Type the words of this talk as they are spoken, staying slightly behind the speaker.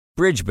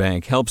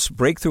Bridgebank helps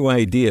breakthrough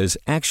ideas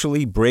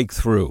actually break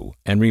through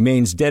and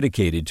remains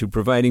dedicated to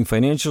providing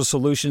financial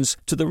solutions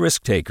to the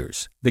risk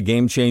takers, the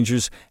game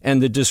changers, and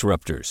the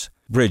disruptors.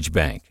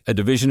 Bridgebank, a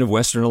division of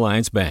Western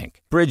Alliance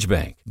Bank.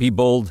 Bridgebank. Be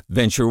bold,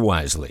 venture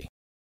wisely.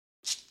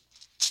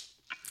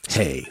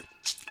 Hey,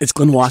 it's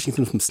Glenn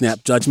Washington from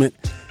Snap Judgment.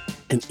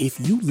 And if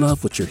you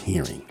love what you're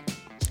hearing,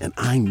 and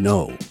I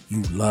know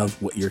you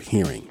love what you're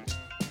hearing,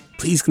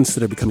 please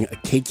consider becoming a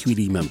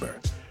KQED member.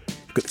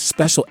 You get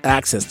special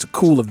access to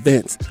cool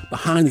events,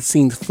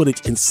 behind-the-scenes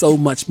footage, and so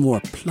much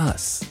more.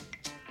 Plus,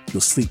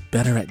 you'll sleep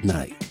better at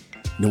night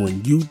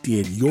knowing you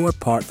did your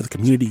part for the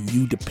community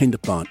you depend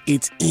upon.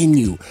 It's in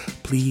you.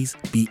 Please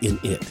be in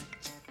it.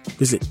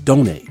 Visit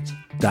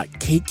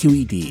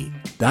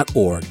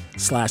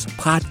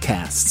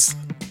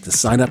donate.kqed.org/podcasts to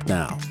sign up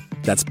now.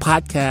 That's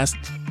podcast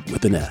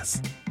with an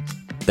S.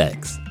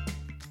 Thanks.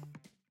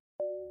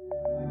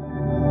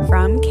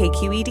 From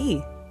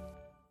KQED.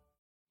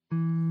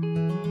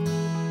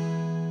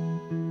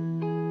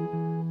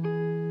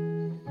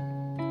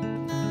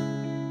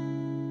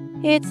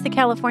 It's the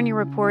California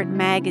Report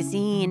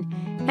magazine,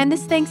 and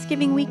this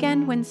Thanksgiving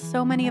weekend, when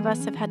so many of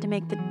us have had to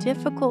make the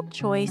difficult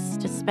choice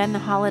to spend the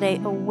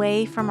holiday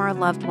away from our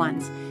loved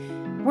ones,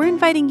 we're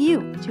inviting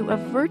you to a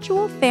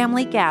virtual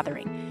family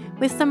gathering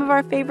with some of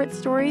our favorite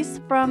stories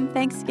from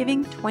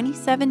Thanksgiving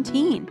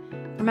 2017.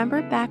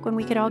 Remember back when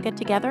we could all get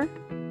together?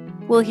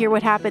 We'll hear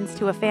what happens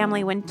to a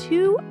family when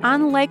two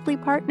unlikely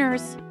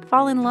partners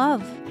fall in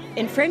love.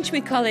 In French,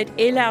 we call it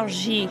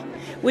élargi,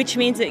 which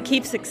means it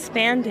keeps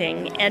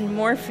expanding and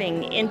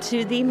morphing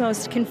into the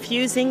most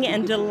confusing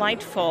and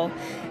delightful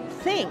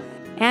thing.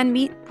 And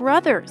meet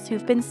brothers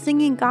who've been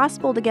singing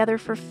gospel together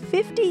for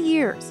 50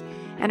 years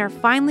and are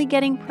finally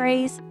getting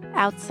praise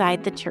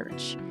outside the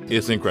church.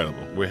 It's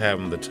incredible. We're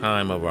having the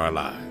time of our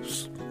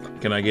lives.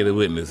 Can I get a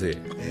witness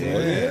here?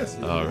 Yes.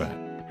 All right.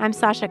 I'm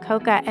Sasha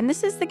Coca, and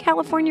this is the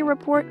California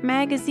Report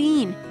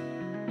magazine.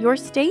 Your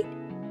state,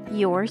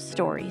 your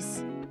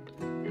stories.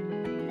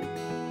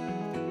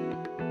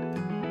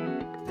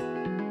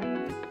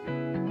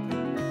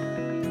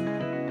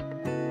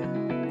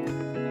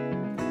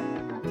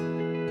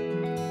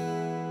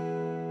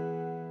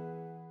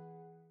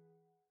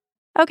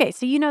 Okay,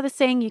 so you know the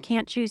saying, you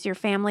can't choose your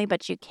family,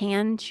 but you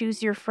can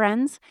choose your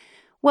friends?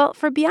 Well,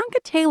 for Bianca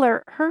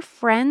Taylor, her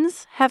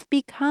friends have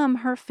become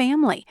her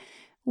family.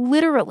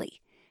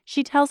 Literally.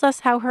 She tells us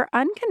how her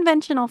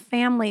unconventional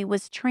family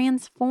was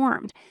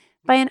transformed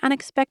by an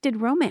unexpected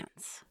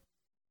romance.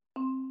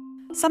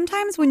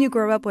 Sometimes when you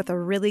grow up with a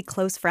really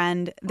close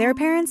friend, their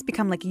parents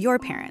become like your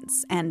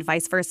parents, and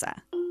vice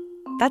versa.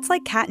 That's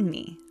like Kat and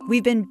me.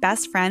 We've been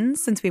best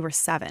friends since we were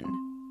 7.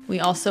 We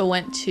also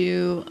went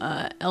to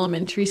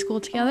elementary school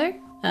together.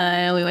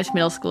 We went to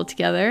middle school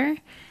together.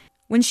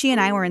 When she and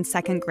I were in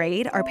 2nd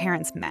grade, our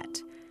parents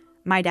met.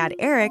 My dad,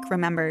 Eric,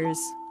 remembers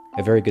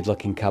a very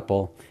good-looking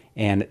couple,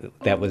 and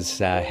that was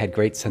had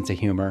great sense of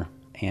humor.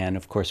 And,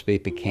 of course, we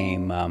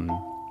became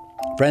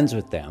friends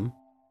with them.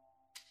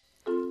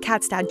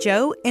 Kat's dad,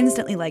 Joe,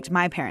 instantly liked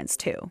my parents,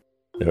 too.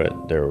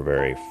 They were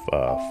very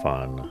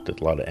fun.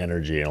 There's a lot of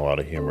energy and a lot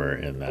of humor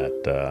in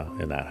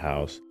that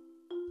house.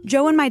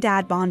 Joe and my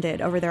dad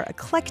bonded over their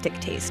eclectic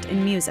taste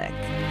in music.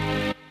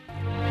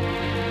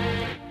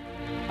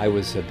 I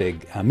was a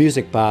big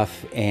music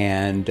buff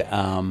and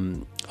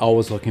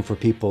always looking for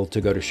people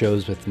to go to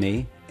shows with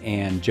me.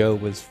 And Joe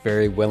was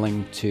very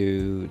willing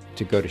to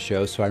go to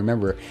shows. So I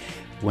remember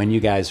when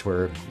you guys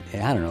were,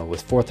 I don't know, it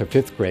was 4th or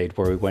 5th grade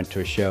where we went to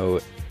a show,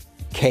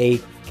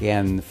 Cake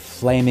and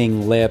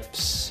Flaming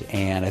Lips,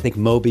 and I think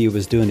Moby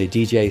was doing a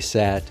DJ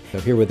set. So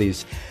here were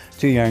these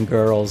 2 young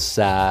girls,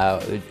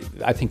 I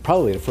think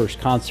probably the first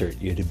concert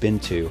you had been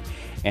to,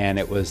 and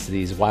it was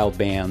these wild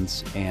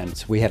bands, and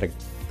so we had a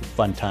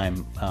fun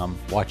time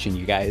watching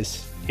you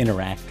guys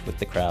interact with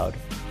the crowd.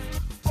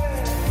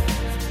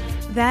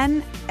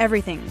 Then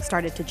everything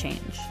started to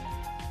change.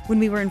 When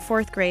we were in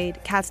 4th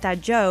grade, Kat's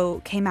dad,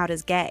 Joe, came out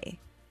as gay,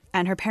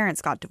 and her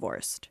parents got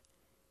divorced.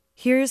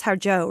 Here's how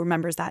Joe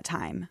remembers that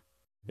time.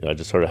 I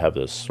just sort of have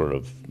this sort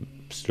of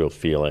still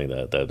feeling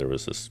that there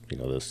was this,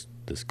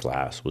 this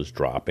glass was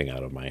dropping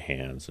out of my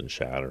hands and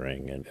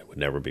shattering, and it would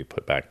never be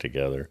put back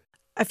together.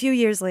 A few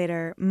years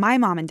later, my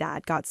mom and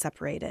dad got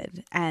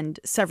separated, and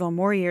several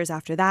more years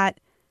after that,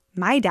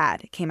 my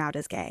dad came out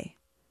as gay.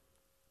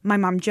 My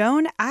mom,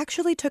 Joan,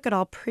 actually took it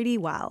all pretty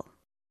well.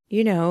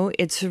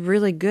 It's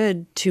really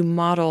good to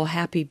model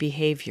happy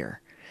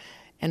behavior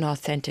and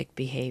authentic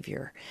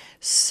behavior.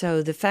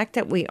 So the fact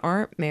that we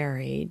aren't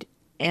married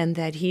and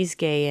that he's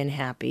gay and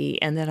happy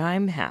and that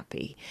I'm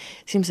happy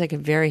seems like a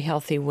very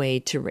healthy way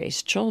to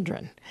raise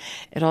children.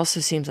 It also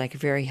seems like a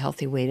very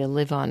healthy way to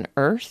live on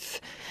Earth.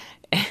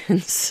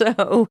 And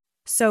so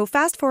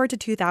fast forward to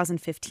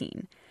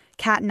 2015.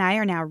 Kat and I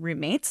are now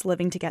roommates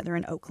living together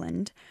in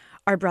Oakland.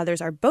 Our brothers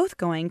are both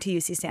going to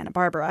UC Santa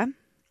Barbara.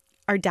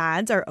 Our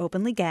dads are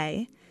openly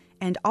gay,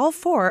 and all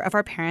 4 of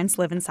our parents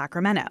live in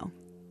Sacramento.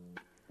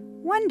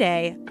 One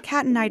day,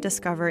 Kat and I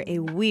discover a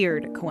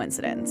weird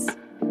coincidence.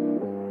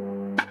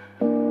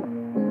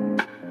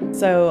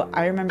 So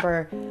I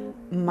remember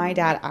my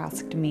dad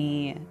asked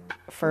me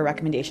for a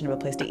recommendation of a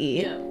place to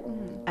eat. Yeah.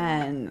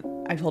 And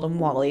I told him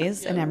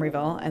Wally's in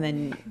Emeryville,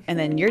 and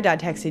then your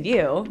dad texted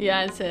you.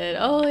 Yeah, and said,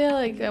 "Oh yeah,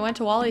 like I went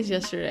to Wally's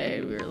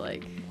yesterday." We were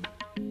like,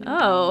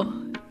 "Oh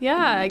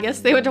yeah, I guess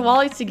they went to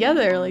Wally's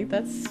together. Like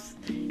that's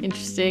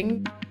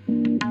interesting."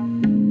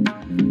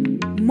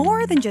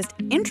 More than just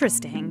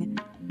interesting,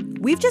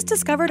 we've just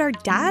discovered our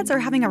dads are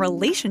having a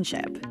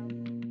relationship.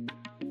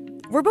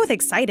 We're both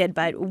excited,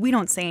 but we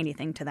don't say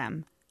anything to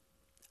them.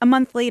 A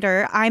month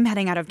later, I'm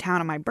heading out of town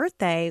on my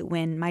birthday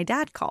when my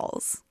dad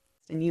calls.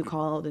 And you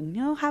called and,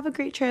 have a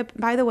great trip.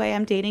 By the way,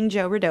 I'm dating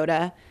Joe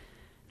Redota.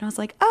 And I was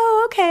like,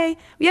 oh, okay.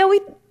 Yeah,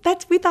 we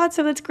thought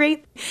so. That's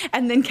great.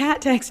 And then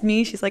Kat texts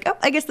me. She's like, oh,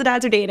 I guess the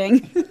dads are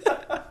dating.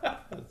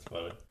 That's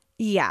funny.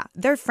 Yeah,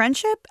 their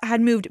friendship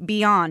had moved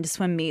beyond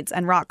swim meets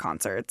and rock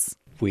concerts.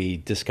 We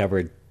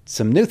discovered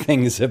some new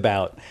things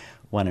about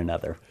one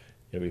another.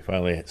 Yeah, we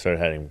finally started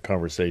having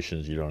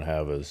conversations you don't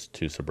have as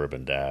two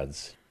suburban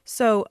dads.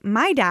 So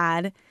my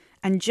dad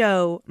and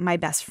Joe, my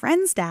best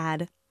friend's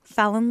dad,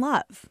 fell in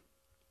love.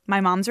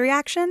 My mom's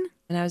reaction?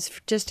 And I was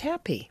just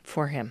happy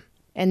for him.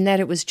 And that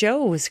it was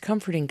Joe was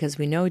comforting because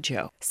we know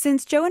Joe.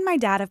 Since Joe and my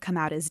dad have come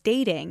out as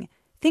dating,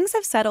 things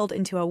have settled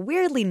into a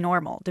weirdly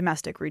normal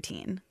domestic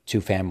routine.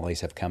 Two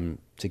families have come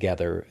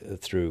together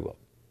through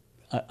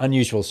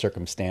unusual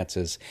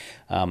circumstances,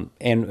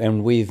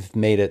 and we've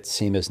made it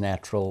seem as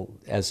natural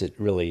as it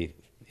really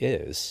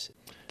is.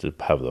 To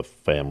have the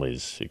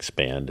families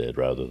expanded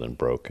rather than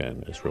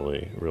broken is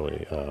really,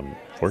 really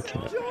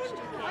fortunate.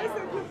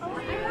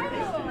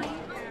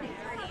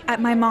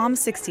 At my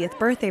mom's 60th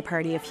birthday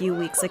party a few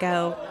weeks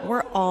ago,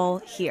 we're all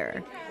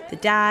here. The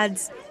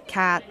dads,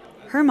 Kat,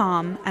 her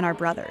mom, and our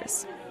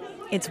brothers.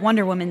 It's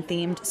Wonder Woman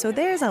themed, so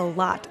there's a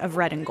lot of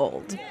red and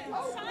gold.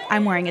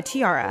 I'm wearing a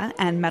tiara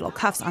and metal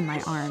cuffs on my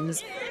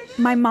arms.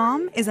 My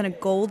mom is in a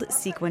gold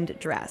sequined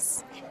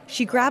dress.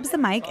 She grabs the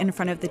mic in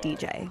front of the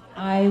DJ.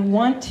 I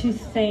want to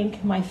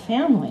thank my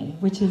family,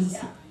 which is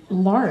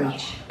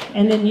large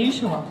and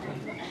unusual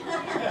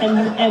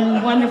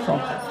and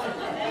wonderful.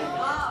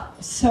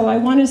 So I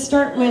want to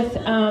start with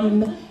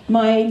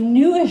my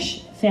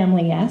newish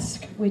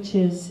family-esque, which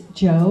is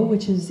Joe,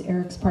 which is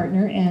Eric's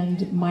partner,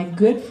 and my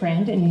good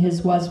friend and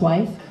his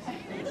wife,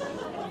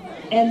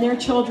 and their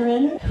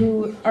children,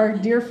 who are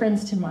dear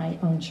friends to my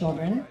own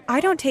children.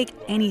 I don't take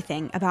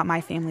anything about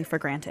my family for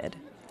granted.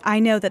 I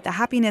know that the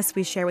happiness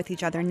we share with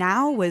each other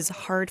now was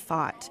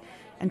hard-fought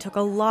and took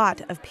a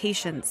lot of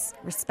patience,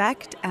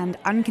 respect, and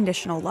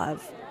unconditional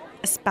love,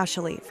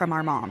 especially from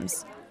our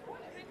moms.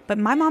 But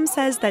my mom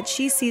says that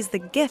she sees the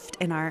gift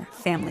in our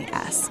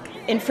family-esque.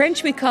 In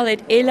French, we call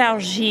it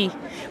élargi,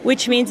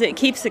 which means it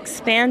keeps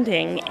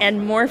expanding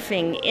and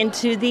morphing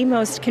into the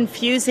most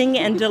confusing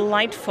and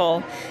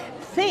delightful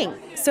thing.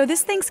 So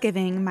this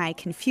Thanksgiving, my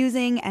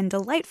confusing and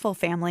delightful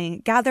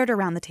family gathered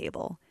around the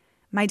table.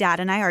 My dad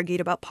and I argued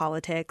about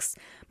politics.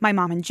 My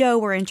mom and Joe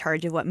were in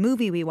charge of what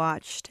movie we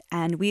watched,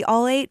 and we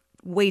all ate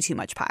way too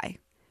much pie.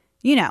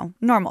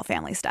 Normal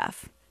family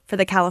stuff. For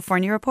the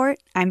California Report,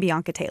 I'm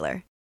Bianca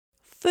Taylor.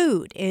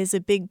 Food is a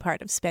big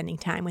part of spending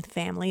time with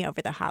family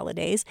over the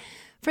holidays.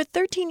 For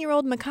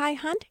 13-year-old Mackay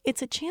Hunt,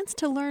 it's a chance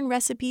to learn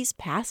recipes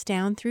passed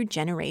down through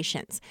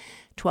generations.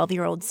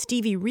 12-year-old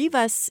Stevie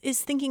Rivas is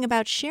thinking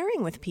about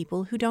sharing with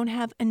people who don't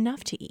have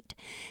enough to eat.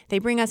 They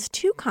bring us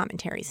two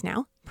commentaries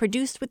now,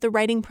 produced with the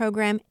writing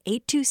program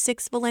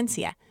 826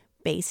 Valencia,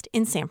 based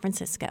in San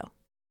Francisco.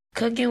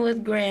 Cooking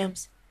with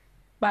Grams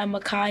by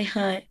Mackay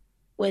Hunt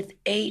with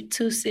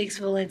 826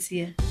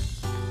 Valencia.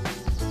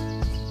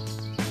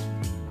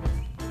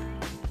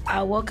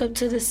 I woke up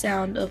to the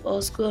sound of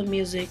old school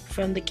music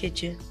from the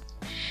kitchen.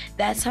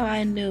 That's how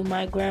I knew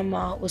my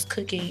grandma was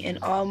cooking and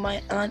all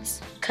my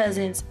aunts,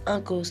 cousins,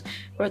 uncles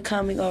were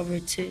coming over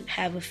to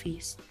have a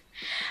feast.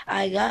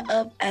 I got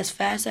up as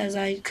fast as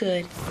I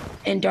could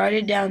and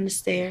darted down the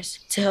stairs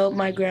to help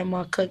my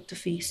grandma cook the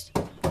feast.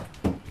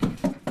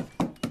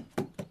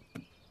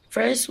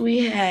 First,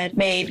 we had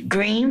made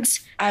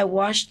greens. I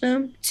washed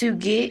them to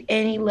get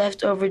any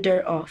leftover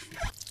dirt off.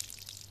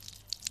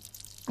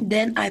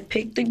 Then I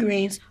picked the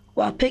greens.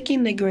 While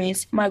picking the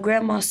greens, my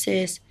grandma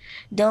says,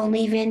 "Don't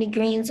leave any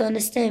greens on the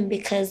stem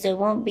because there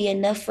won't be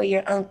enough for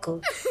your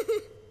uncle."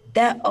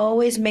 That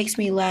always makes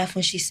me laugh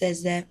when she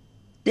says that.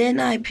 Then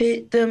I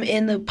put them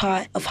in the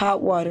pot of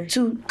hot water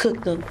to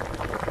cook them.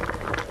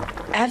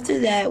 After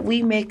that,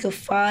 we make a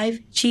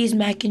 5 cheese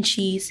mac and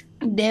cheese.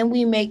 Then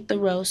we make the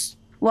roast.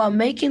 While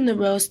making the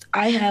roast,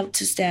 I have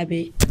to stab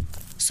it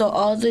so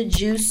all the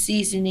juice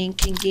seasoning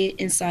can get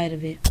inside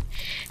of it.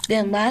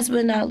 Then last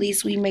but not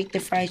least, we make the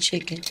fried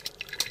chicken.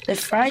 The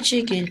fried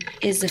chicken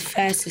is the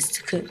fastest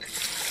to cook.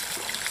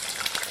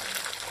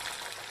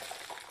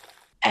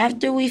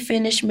 After we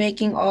finish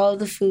making all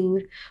the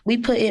food, we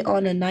put it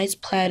on a nice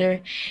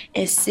platter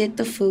and sit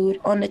the food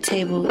on the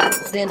table.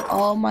 Then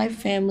all my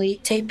family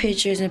take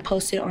pictures and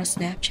post it on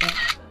Snapchat.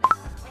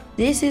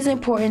 This is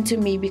important to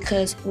me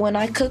because when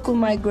I cook with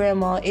my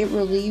grandma, it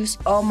relieves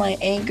all my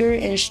anger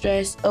and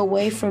stress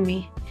away from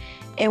me.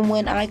 And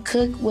when I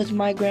cook with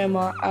my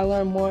grandma, I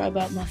learn more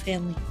about my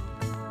family.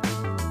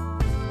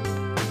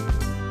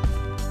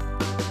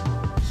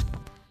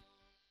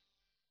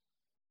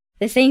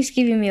 The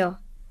Thanksgiving Meal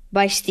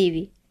by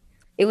Stevie.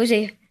 It was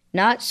a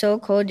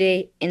not-so-cold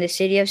day in the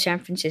city of San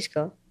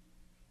Francisco.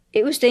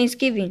 It was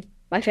Thanksgiving.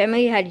 My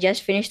family had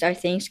just finished our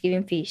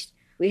Thanksgiving feast.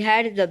 We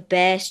had the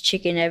best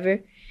chicken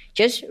ever.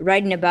 Just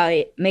writing about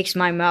it makes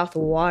my mouth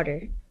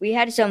water. We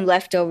had some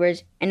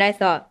leftovers, and I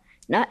thought,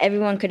 not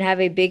everyone could have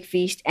a big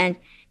feast and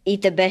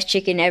eat the best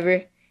chicken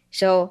ever.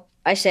 So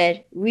I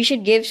said, we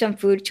should give some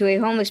food to a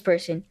homeless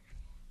person.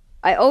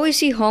 I always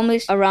see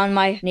homeless around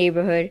my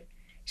neighborhood.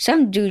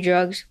 Some do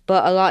drugs,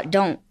 but a lot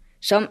don't.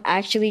 Some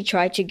actually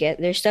try to get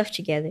their stuff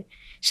together.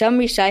 Some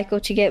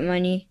recycle to get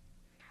money.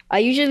 I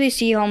usually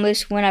see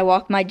homeless when I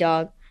walk my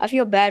dog. I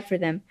feel bad for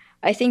them.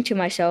 I think to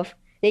myself,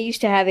 they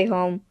used to have a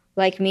home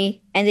like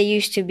me, and they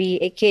used to be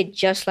a kid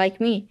just like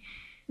me.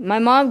 My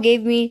mom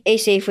gave me a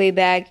Safeway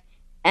bag,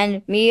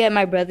 and me and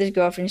my brother's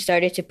girlfriend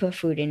started to put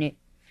food in it.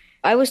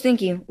 I was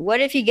thinking, what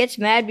if he gets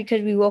mad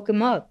because we woke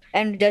him up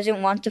and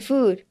doesn't want the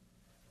food?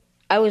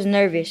 I was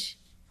nervous.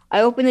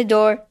 I opened the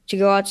door to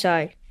go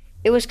outside.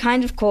 It was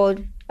kind of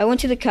cold. I went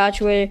to the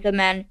couch where the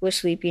man was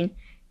sleeping,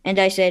 and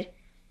I said,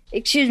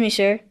 "Excuse me,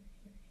 sir."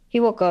 He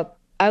woke up.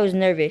 I was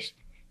nervous.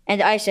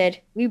 And I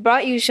said, "We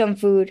brought you some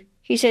food."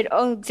 He said,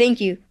 "Oh,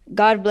 thank you.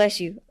 God bless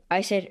you."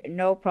 I said,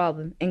 "No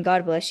problem, and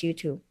God bless you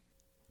too."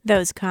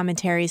 Those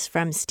commentaries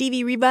from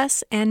Stevie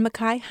Ribas and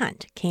Mackay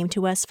Hunt came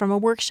to us from a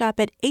workshop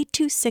at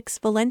 826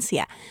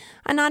 Valencia,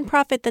 a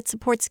nonprofit that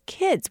supports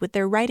kids with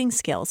their writing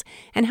skills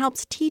and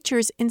helps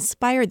teachers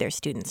inspire their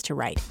students to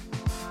write.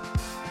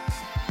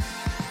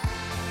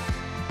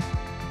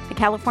 The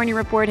California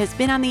Report has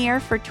been on the air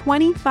for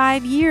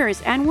 25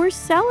 years, and we're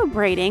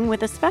celebrating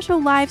with a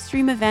special live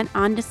stream event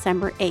on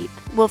December 8th.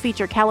 We'll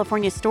feature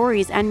California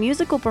stories and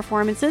musical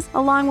performances,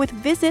 along with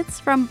visits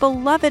from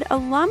beloved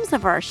alums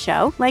of our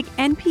show, like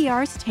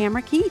NPR's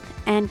Tamara Keith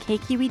and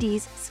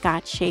KQED's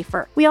Scott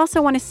Schaefer. We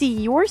also want to see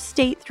your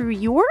state through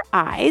your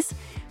eyes.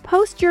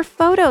 Post your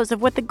photos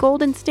of what the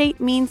Golden State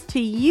means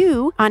to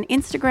you on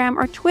Instagram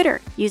or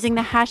Twitter using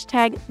the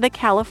hashtag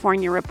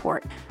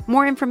 #TheCaliforniaReport.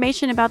 More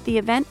information about the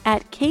event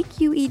at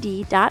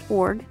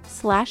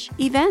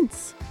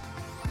kqed.org/events.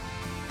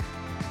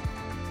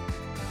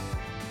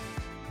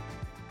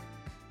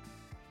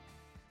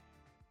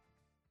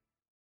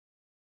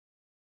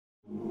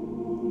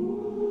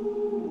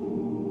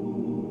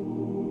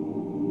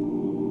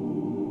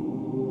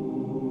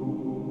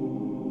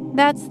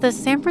 That's the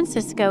San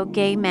Francisco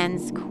Gay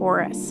Men's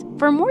Chorus.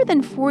 For more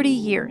than 40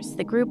 years,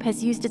 the group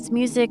has used its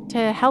music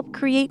to help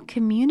create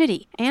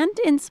community and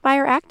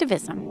inspire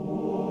activism.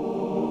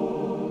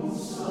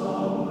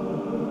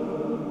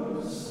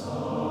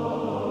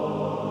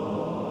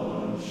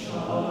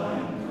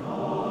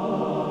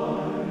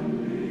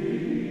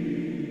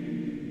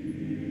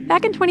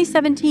 Back in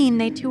 2017,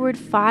 they toured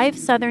 5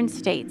 southern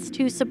states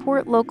to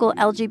support local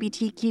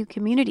LGBTQ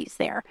communities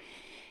there.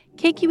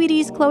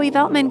 KQED's Chloe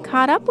Veltman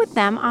caught up with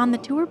them on the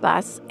tour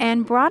bus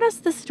and brought us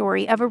the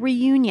story of a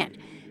reunion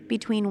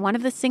between one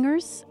of the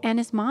singers and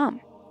his mom.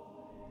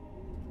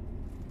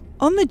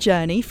 On the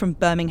journey from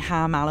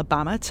Birmingham,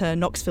 Alabama to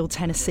Knoxville,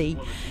 Tennessee,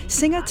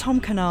 singer Tom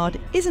Kennard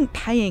isn't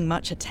paying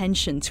much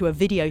attention to a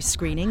video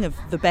screening of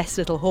The Best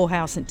Little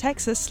Whorehouse in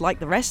Texas like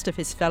the rest of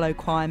his fellow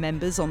choir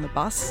members on the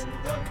bus.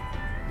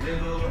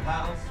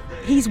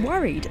 He's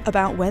worried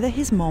about whether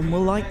his mom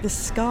will like the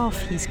scarf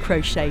he's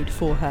crocheted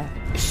for her.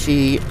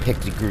 She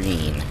picked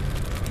green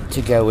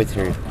to go with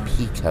her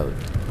pea coat.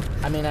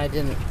 I mean, I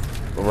didn't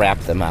wrap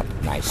them up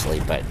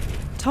nicely, but...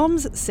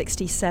 Tom's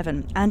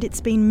 67, and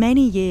it's been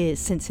many years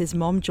since his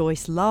mom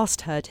Joyce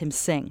last heard him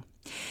sing.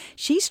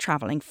 She's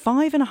travelling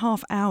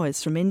 5.5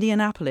 hours from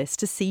Indianapolis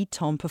to see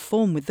Tom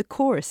perform with the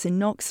chorus in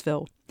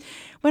Knoxville.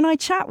 When I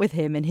chat with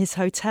him in his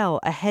hotel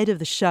ahead of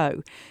the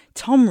show,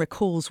 Tom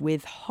recalls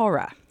with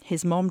horror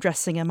his mom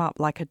dressing him up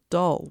like a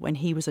doll when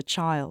he was a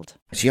child.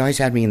 She always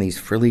had me in these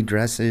frilly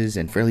dresses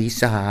and frilly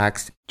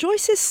socks.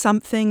 Joyce is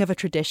something of a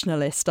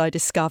traditionalist, I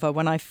discover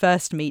when I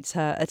first meet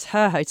her at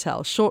her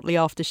hotel shortly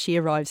after she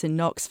arrives in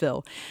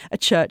Knoxville, a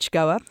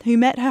churchgoer who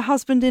met her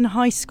husband in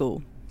high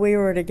school. We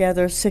were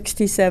together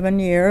 67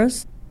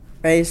 years,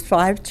 raised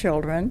 5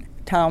 children.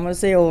 Tom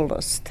was the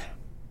oldest.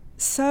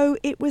 So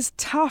it was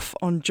tough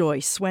on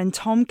Joyce when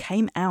Tom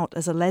came out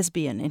as a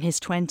lesbian in his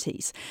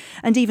 20s,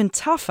 and even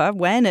tougher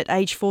when, at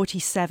age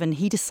 47,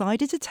 he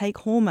decided to take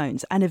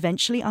hormones and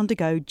eventually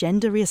undergo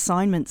gender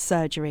reassignment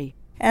surgery.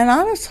 And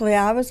honestly,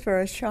 I was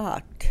very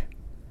shocked.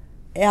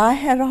 I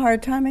had a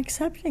hard time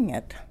accepting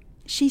it.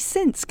 She's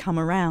since come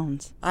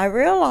around. I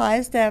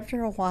realized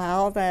after a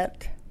while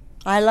that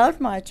I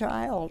loved my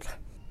child,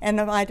 and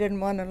I didn't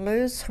want to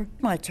lose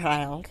my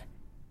child.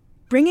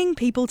 Bringing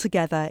people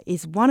together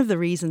is one of the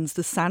reasons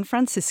the San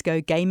Francisco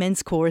Gay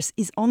Men's Chorus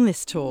is on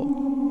this tour.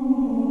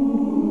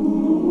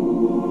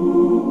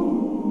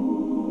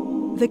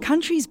 The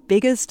country's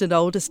biggest and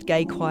oldest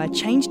gay choir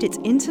changed its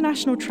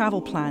international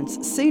travel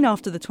plans soon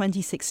after the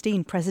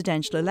 2016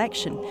 presidential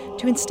election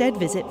to instead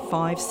visit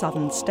 5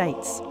 southern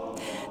states.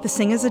 The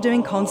singers are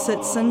doing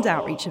concerts and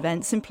outreach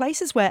events in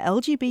places where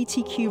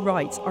LGBTQ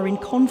rights are in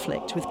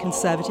conflict with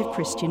conservative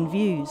Christian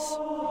views.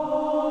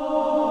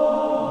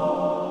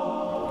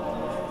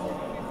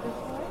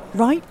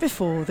 Right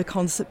before the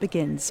concert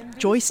begins,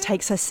 Joyce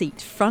takes her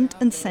seat front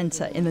and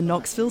centre in the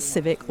Knoxville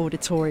Civic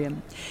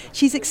Auditorium.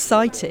 She's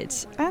excited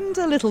and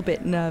a little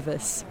bit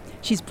nervous.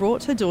 She's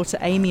brought her daughter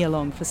Amy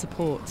along for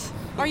support.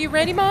 Are you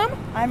ready, Mom?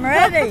 I'm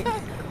ready.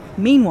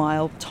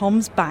 Meanwhile,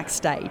 Tom's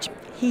backstage.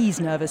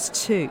 He's nervous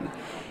too.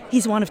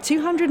 He's one of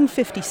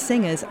 250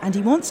 singers and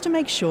he wants to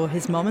make sure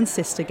his mom and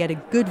sister get a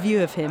good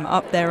view of him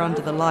up there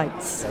under the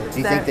lights. Do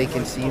you think they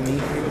can see me?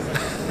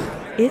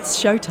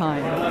 It's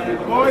showtime.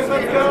 Boys,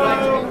 let's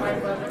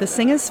go! The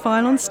singers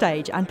file on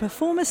stage and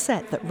perform a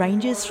set that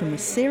ranges from the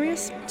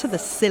serious to the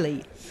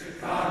silly.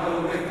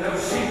 Chicago with no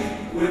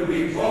sheep would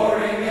be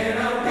boring in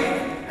a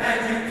week,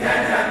 and you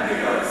can't have New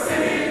York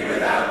City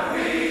without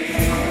me.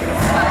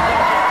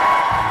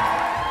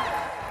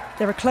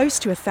 There are close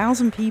to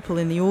 1,000 people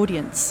in the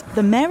audience.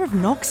 The mayor of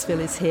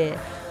Knoxville is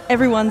here.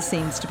 Everyone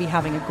seems to be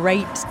having a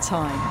great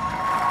time.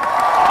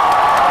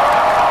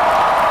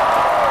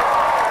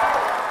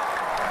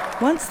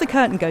 Once the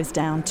curtain goes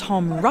down,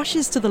 Tom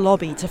rushes to the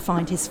lobby to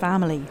find his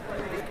family.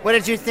 What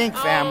did you think,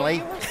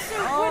 family?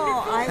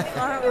 I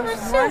thought it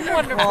was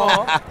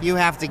wonderful. You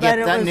have to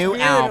get the new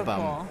beautiful.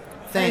 album.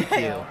 Thank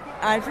you.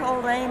 I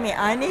told Amy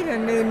I need a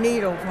new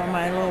needle for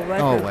my little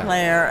record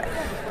player.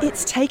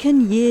 It's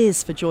taken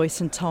years for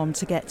Joyce and Tom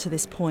to get to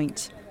this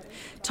point.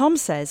 Tom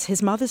says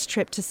his mother's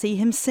trip to see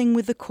him sing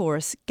with the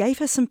chorus gave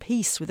her some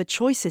peace with the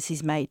choices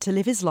he's made to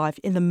live his life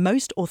in the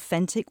most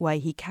authentic way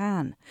he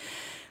can.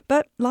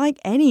 But like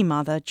any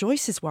mother,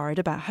 Joyce is worried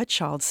about her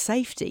child's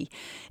safety,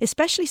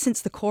 especially since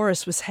the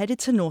chorus was headed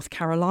to North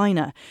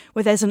Carolina,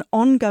 where there's an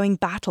ongoing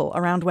battle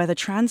around whether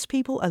trans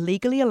people are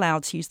legally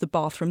allowed to use the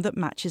bathroom that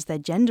matches their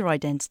gender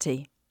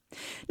identity.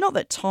 Not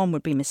that Tom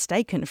would be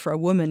mistaken for a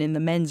woman in the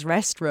men's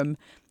restroom.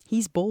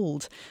 He's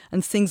bald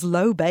and sings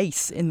low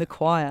bass in the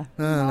choir.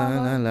 La, la,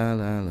 la, la,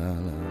 la, la,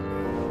 la.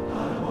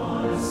 I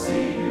want to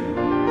see you,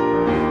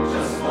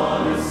 just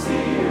want to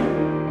see you.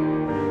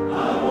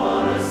 I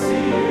want to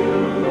see you.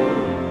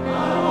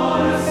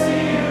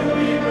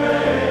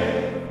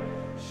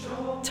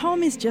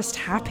 Tom is just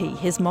happy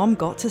his mom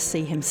got to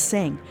see him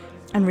sing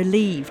and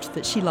relieved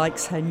that she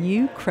likes her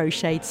new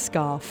crocheted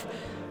scarf.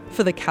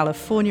 For the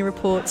California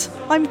Report,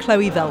 I'm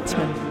Chloe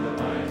Veltman.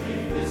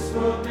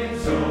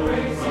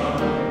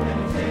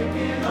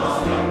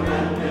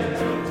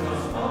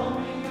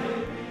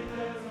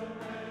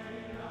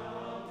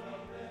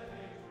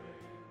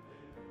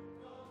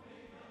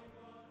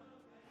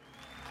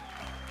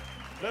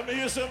 Let me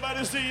hear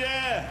somebody say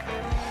yeah.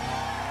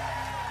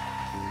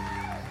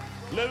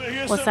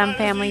 Well, some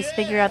families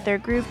figure out their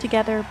groove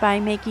together by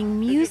making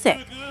music,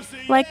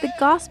 like the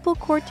gospel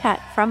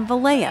quartet from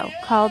Vallejo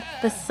called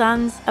the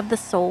Sons of the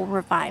Soul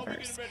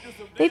Revivers.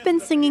 They've been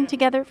singing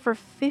together for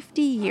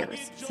 50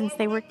 years, since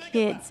they were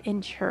kids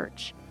in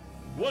church.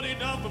 What he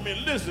done for me,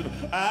 listen,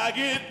 I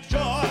get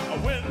joy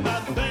when I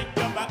think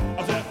about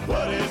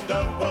what he's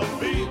done for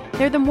me.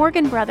 They're the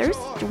Morgan brothers,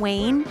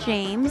 Dwayne,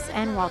 James,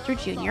 and Walter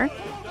Jr.,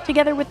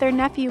 together with their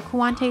nephew,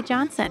 Kawante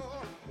Johnson.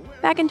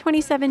 Back in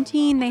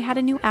 2017, they had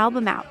a new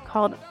album out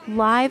called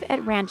Live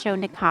at Rancho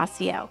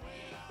Nicasio,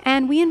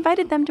 and we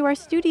invited them to our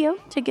studio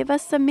to give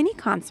us a mini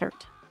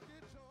concert.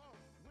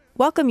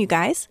 Welcome, you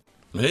guys.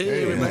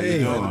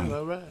 Hey.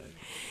 All right.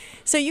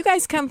 So you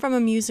guys come from a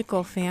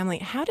musical family.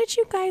 How did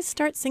you guys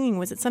start singing?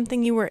 Was it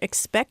something you were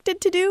expected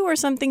to do or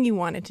something you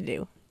wanted to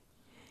do?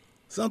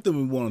 Something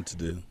we wanted to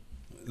do.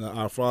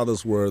 Our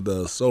fathers were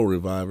the Soul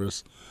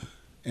Revivers,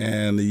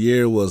 and the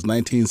year was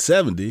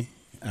 1970.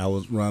 I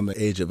was around the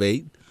age of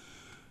 8.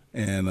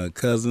 And a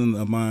cousin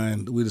of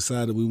mine, we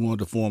decided we wanted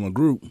to form a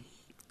group,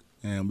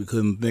 and we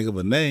couldn't think of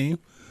a name.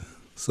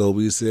 So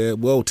we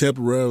said, well,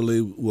 temporarily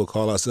we'll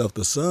call ourselves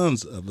the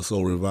Sons of the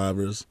Soul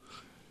Revivers,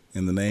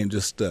 and the name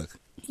just stuck.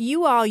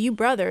 You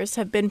brothers,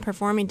 have been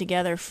performing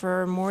together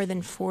for more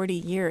than 40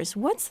 years.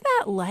 What's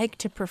that like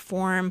to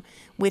perform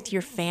with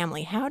your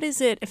family? How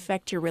does it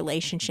affect your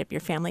relationship, your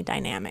family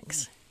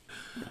dynamics?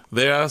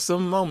 There are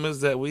some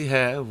moments that we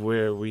have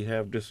where we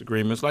have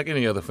disagreements, like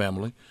any other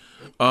family.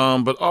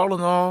 But all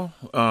in all,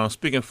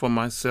 speaking for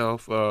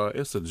myself,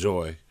 it's a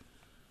joy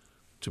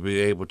to be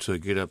able to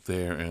get up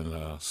there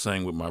and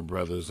sing with my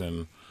brothers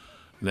and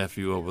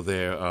nephew over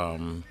there.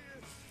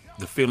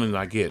 The feeling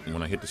I get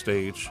when I hit the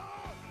stage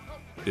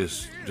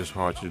is just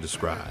hard to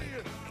describe.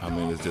 I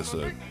mean, it's just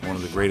one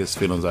of the greatest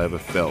feelings I ever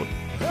felt.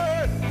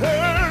 Have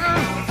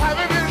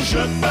you been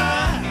shut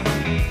by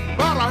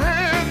the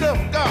hand of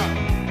God?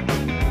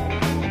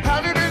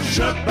 Have you been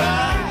shut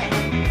by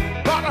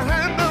the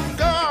hand of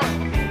God?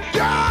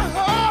 Yeah,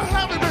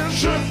 have you been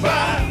shut by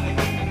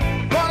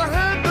the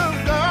hand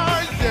of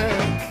God?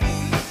 Yeah,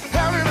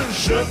 have you been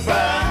shut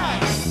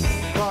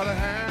by the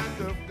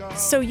hand of God?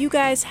 So you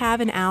guys have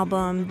an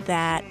album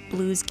that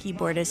blues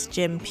keyboardist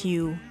Jim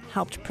Pugh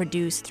helped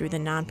produce through the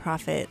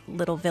nonprofit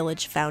Little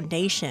Village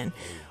Foundation,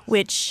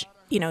 which,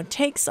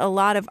 takes a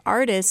lot of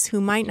artists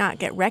who might not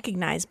get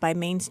recognized by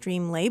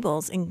mainstream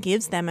labels and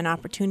gives them an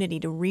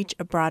opportunity to reach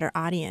a broader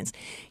audience.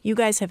 You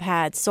guys have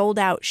had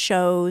sold-out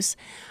shows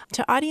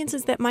to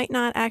audiences that might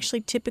not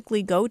actually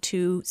typically go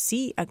to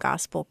see a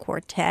gospel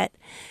quartet.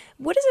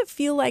 What does it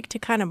feel like to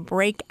kind of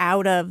break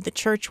out of the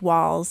church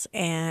walls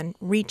and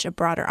reach a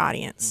broader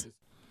audience?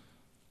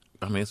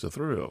 I mean, it's a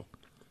thrill.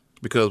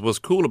 Because what's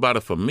cool about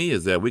it for me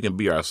is that we can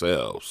be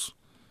ourselves.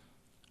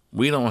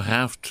 We don't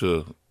have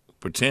to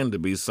pretend to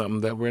be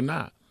something that we're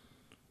not.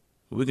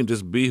 We can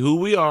just be who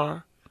we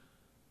are.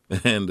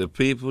 And the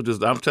people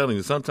just, I'm telling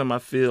you, sometimes I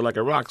feel like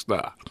a rock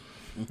star.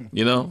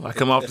 I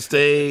come off the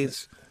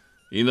stage,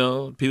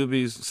 people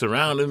be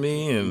surrounding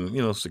me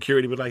and,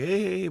 security be like,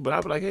 hey, but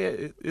I be like,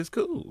 hey, it's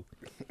cool.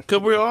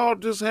 Because we're all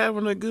just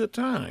having a good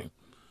time.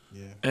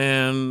 Yeah.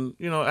 And,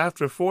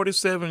 after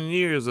 47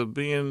 years of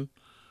being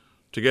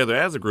together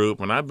as a group,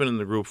 and I've been in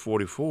the group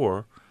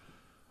 44,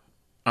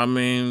 I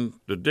mean,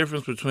 the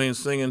difference between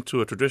singing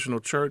to a traditional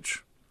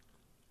church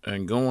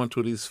and going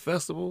to these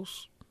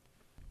festivals,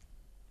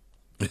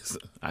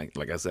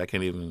 like I said, I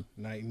can't even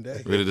night and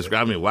day really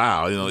describe me.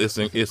 Wow,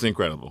 it's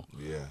incredible.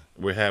 Yeah.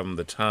 We're having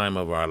the time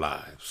of our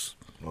lives.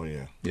 Oh,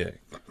 yeah. Yeah.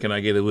 Can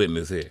I get a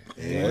witness here?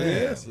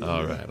 Yeah.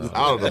 All right. It's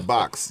out of the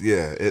box.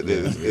 Yeah.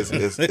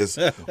 It's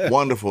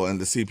wonderful, and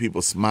to see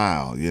people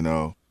smile, You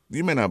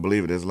may not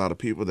believe it. There's a lot of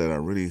people that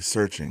are really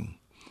searching,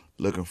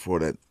 looking for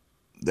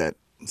that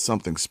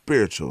something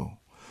spiritual,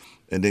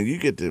 and then you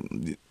get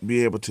to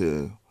be able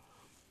to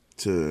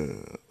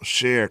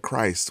share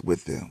Christ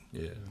with them,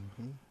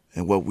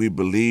 and what we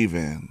believe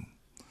in,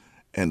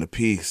 and the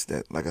peace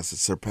that, like I said,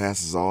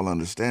 surpasses all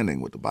understanding.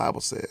 What the Bible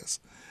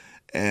says,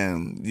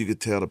 and you could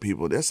tell the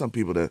people. There's some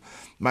people that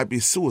might be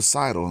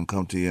suicidal and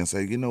come to you and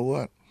say, "You know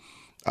what?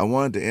 I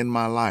wanted to end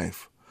my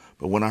life,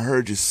 but when I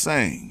heard you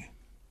sing,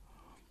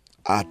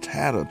 I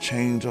had a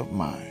change of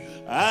mind."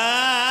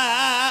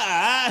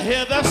 I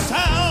hear the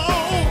sound,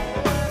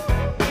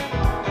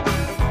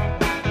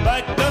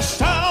 like the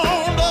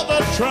sound of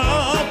a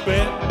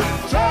trumpet.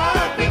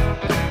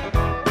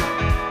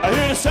 I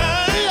hear the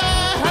sound,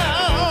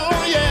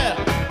 yeah,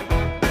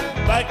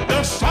 like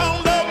the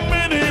sound of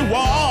many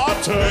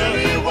waters.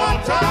 Well,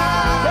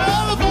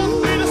 it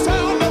must be the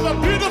sound of a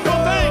beautiful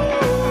thing.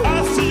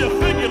 I see a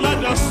figure like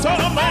the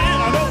Son of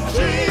Man. I know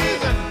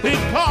Jesus,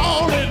 He's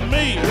calling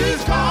me.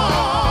 He's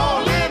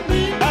calling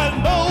me. I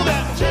know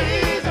that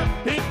Jesus,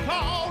 He's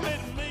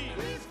calling me.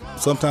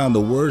 Sometimes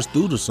the words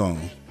through the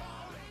song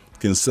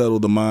can settle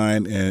the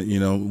mind,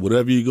 and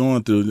whatever you're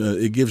going through,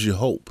 it gives you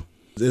hope.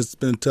 It's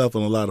been tough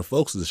on a lot of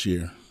folks this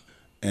year,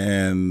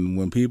 and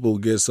when people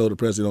get so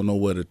depressed they don't know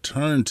where to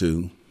turn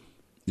to,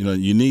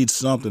 you need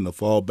something to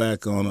fall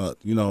back on, a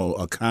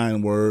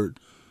kind word,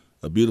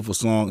 a beautiful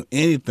song,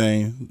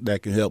 anything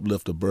that can help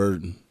lift a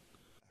burden.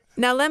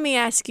 Now let me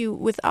ask you,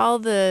 with all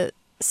the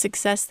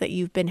success that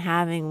you've been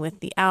having with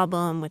the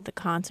album, with the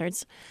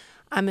concerts,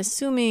 I'm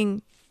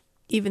assuming,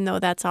 even though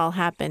that's all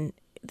happened,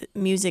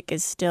 music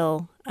is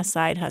still a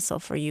side hustle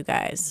for you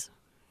guys,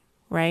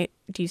 right?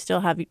 Do you still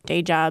have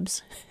day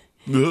jobs?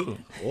 Well,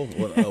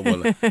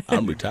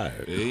 I'm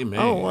retired. Amen.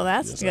 Oh, well,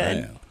 that's Yes, good.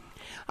 I am.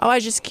 Oh, I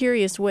was just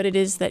curious what it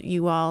is that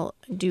you all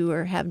do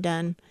or have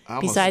done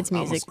besides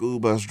music. I'm a school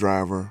bus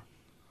driver,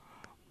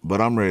 but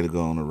I'm ready to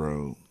go on the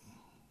road.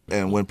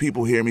 And when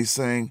people hear me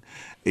sing,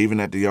 even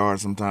at the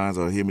yard sometimes,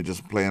 or hear me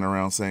just playing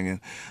around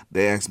singing,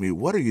 they ask me,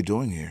 "What are you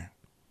doing here?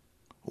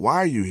 Why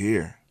are you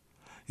here?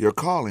 Your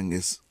calling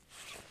is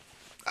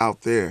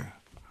out there,"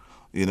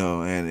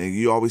 and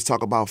you always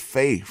talk about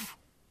faith,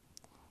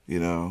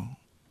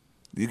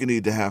 You can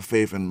need to have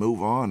faith and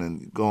move on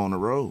and go on the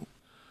road.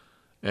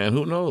 And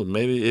who knows,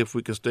 maybe if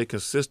we can stay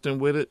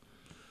consistent with it,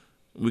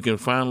 we can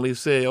finally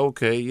say,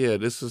 okay, yeah,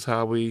 this is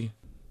how we,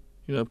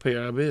 pay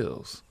our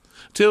bills.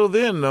 Till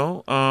then,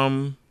 though,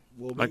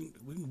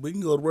 we can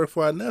go to work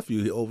for our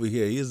nephew over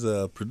here. He's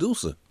a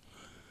producer.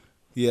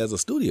 He has a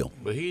studio.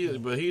 But he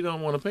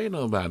don't want to pay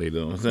nobody,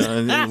 though.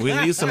 We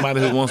need somebody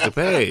who wants to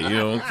pay,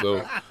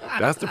 so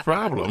that's the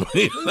problem.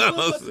 We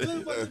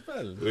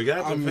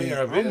got to pay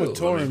our bills. I'm a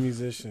touring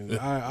musician.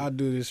 I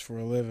do this for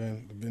a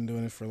living. I've been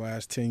doing it for the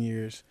last 10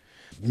 years.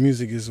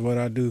 Music is what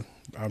I do.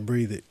 I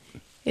breathe it.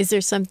 Is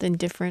there something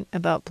different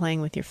about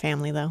playing with your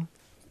family, though?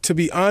 To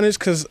be honest,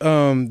 because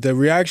the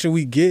reaction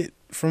we get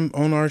from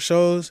on our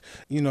shows,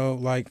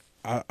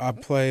 I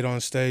played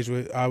on stage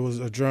I was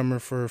a drummer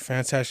for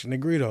Fantastic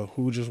Negrito,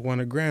 who just won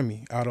a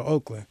Grammy out of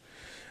Oakland.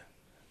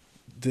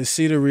 To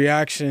see the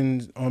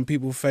reaction on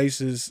people's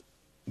faces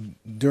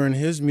during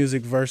his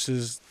music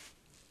versus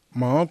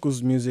my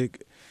uncle's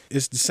music,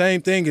 it's the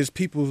same thing as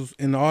people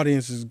in the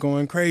audience is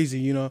going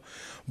crazy,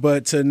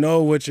 But to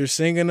know what you're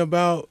singing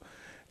about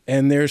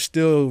and they're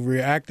still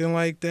reacting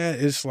like that,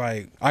 it's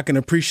like I can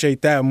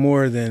appreciate that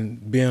more than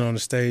being on the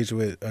stage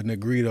with a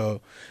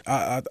Negrito.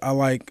 I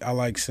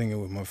like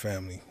singing with my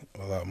family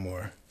a lot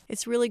more.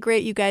 It's really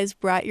great you guys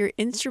brought your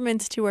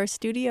instruments to our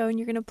studio and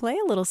you're going to play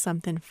a little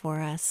something for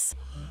us.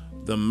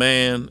 The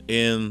Man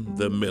in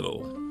the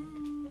Middle.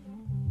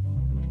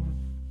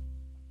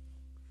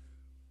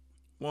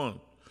 1,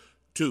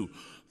 2.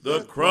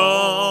 The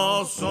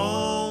cross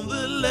on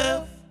the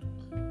left,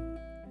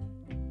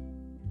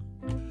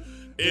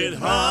 it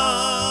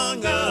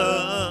hung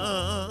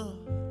a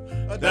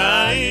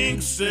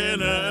dying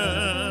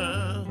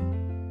sinner.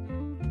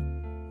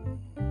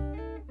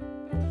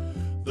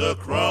 The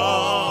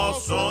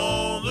cross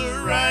on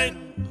the right,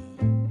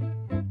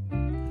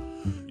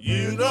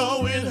 you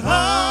know it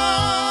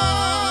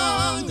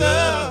hung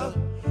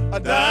a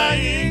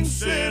dying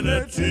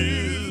sinner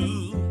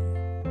too.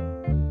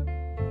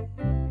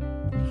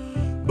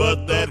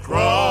 But that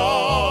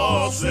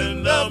cross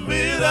in the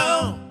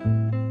middle,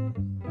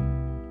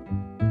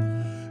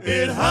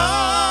 it hung,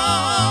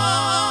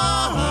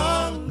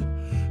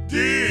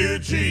 dear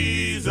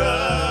Jesus.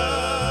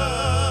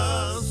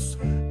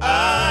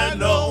 I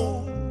know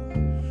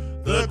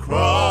the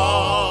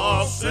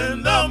cross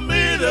in the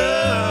middle,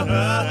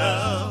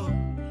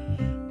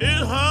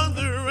 it hung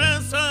the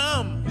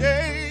ransom,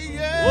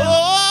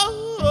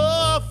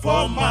 oh,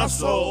 for my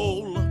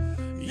soul.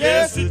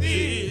 Yes, it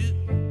did.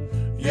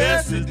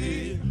 Yes, it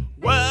did.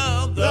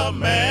 Well, the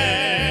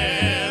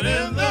man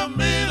in the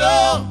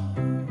middle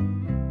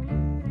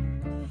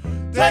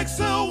takes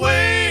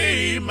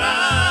away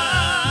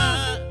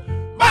my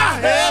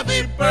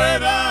heavy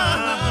burdens.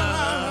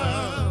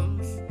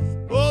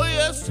 Oh,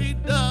 yes, he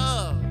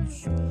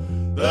does.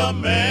 The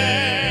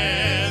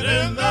man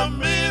in the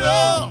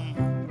middle,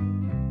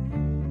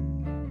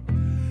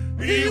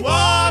 he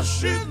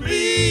washes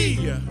me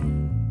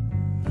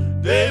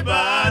day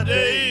by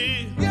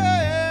day.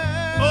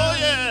 Oh,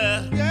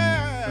 yeah.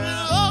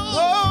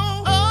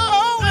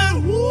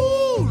 And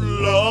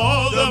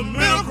Lord, the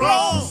middle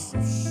cross,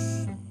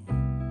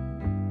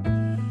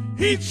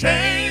 he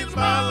changed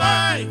my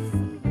life.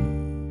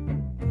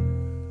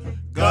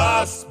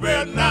 God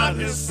spared not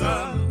his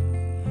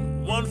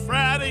son. One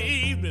Friday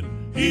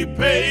evening, he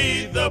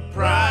paid the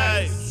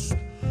price.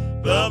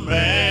 The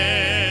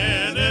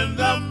man in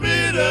the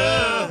middle,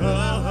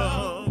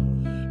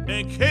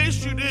 in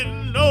case you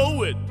didn't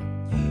know it,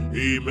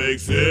 he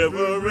makes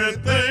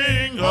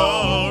everything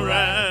all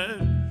right.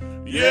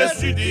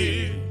 Yes, he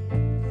did.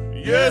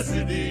 Yes,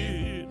 he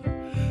did.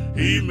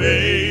 He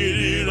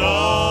made it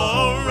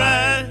all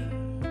right.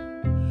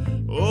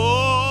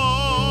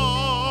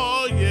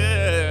 Oh,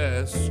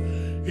 yes.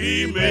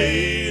 He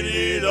made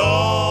it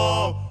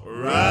all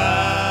right.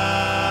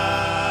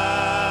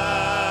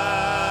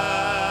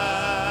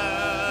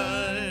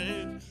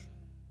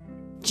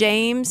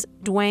 James,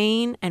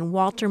 Dwayne, and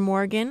Walter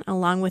Morgan,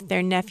 along with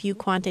their nephew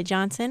Quanta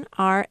Johnson,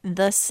 are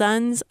the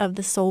sons of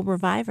the Soul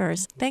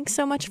Revivers. Thanks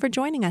so much for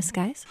joining us,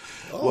 guys.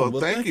 Well,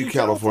 thank you,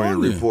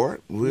 California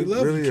Report. We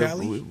love really, you,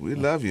 Cali. We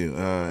love you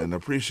and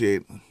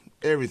appreciate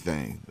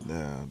everything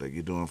that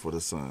you're doing for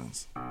the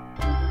Sons.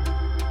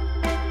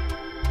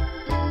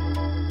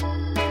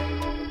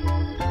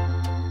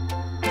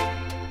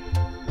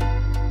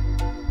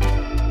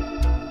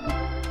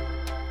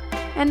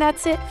 And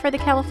that's it for the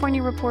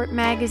California Report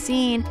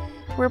magazine.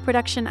 We're a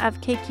production of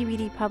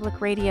KQED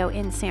Public Radio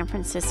in San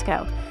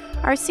Francisco.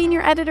 Our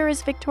senior editor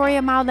is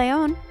Victoria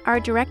Maldeon. Our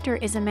director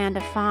is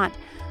Amanda Font.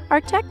 Our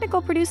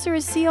technical producer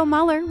is C.O.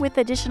 Muller, with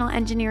additional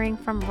engineering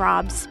from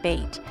Rob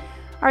Spate.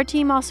 Our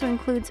team also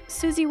includes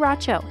Susie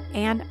Racho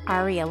and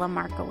Ariella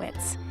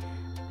Markowitz.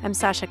 I'm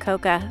Sasha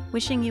Coca,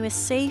 wishing you a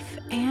safe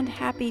and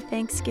happy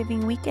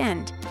Thanksgiving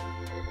weekend.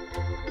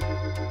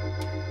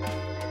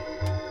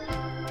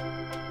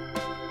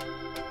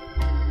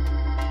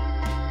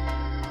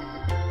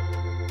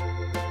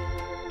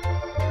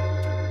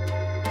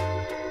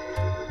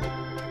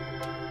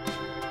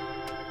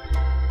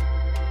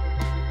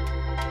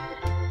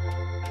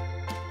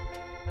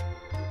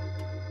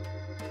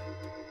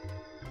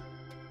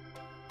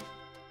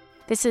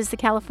 This is the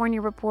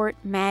California Report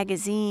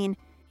magazine.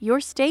 Your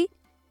state,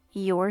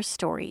 your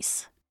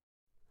stories.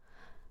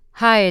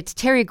 Hi, it's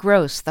Terry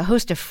Gross, the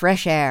host of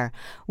Fresh Air.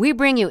 We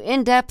bring you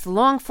in-depth,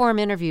 long-form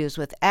interviews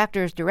with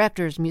actors,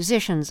 directors,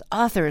 musicians,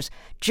 authors,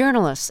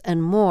 journalists,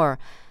 and more.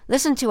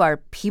 Listen to our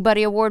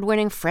Peabody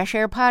Award-winning Fresh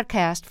Air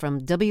podcast from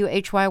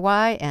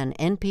WHYY and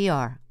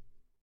NPR.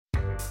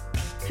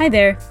 Hi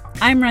there,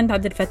 I'm Randa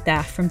Abdel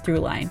Fattah from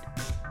Throughline.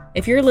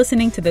 If you're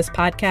listening to this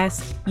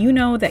podcast, you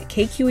know that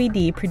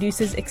KQED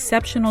produces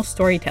exceptional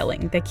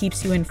storytelling that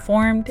keeps you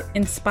informed,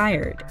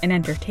 inspired, and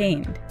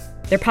entertained.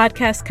 Their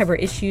podcasts cover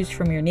issues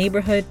from your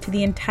neighborhood to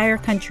the entire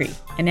country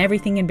and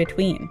everything in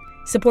between.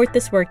 Support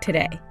this work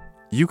today.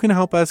 You can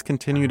help us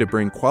continue to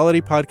bring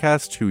quality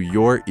podcasts to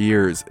your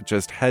ears.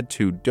 Just head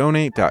to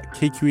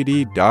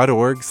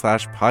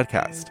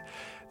donate.kqed.org/podcast.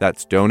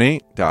 That's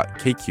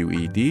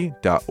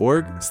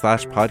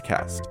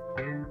donate.kqed.org/podcast.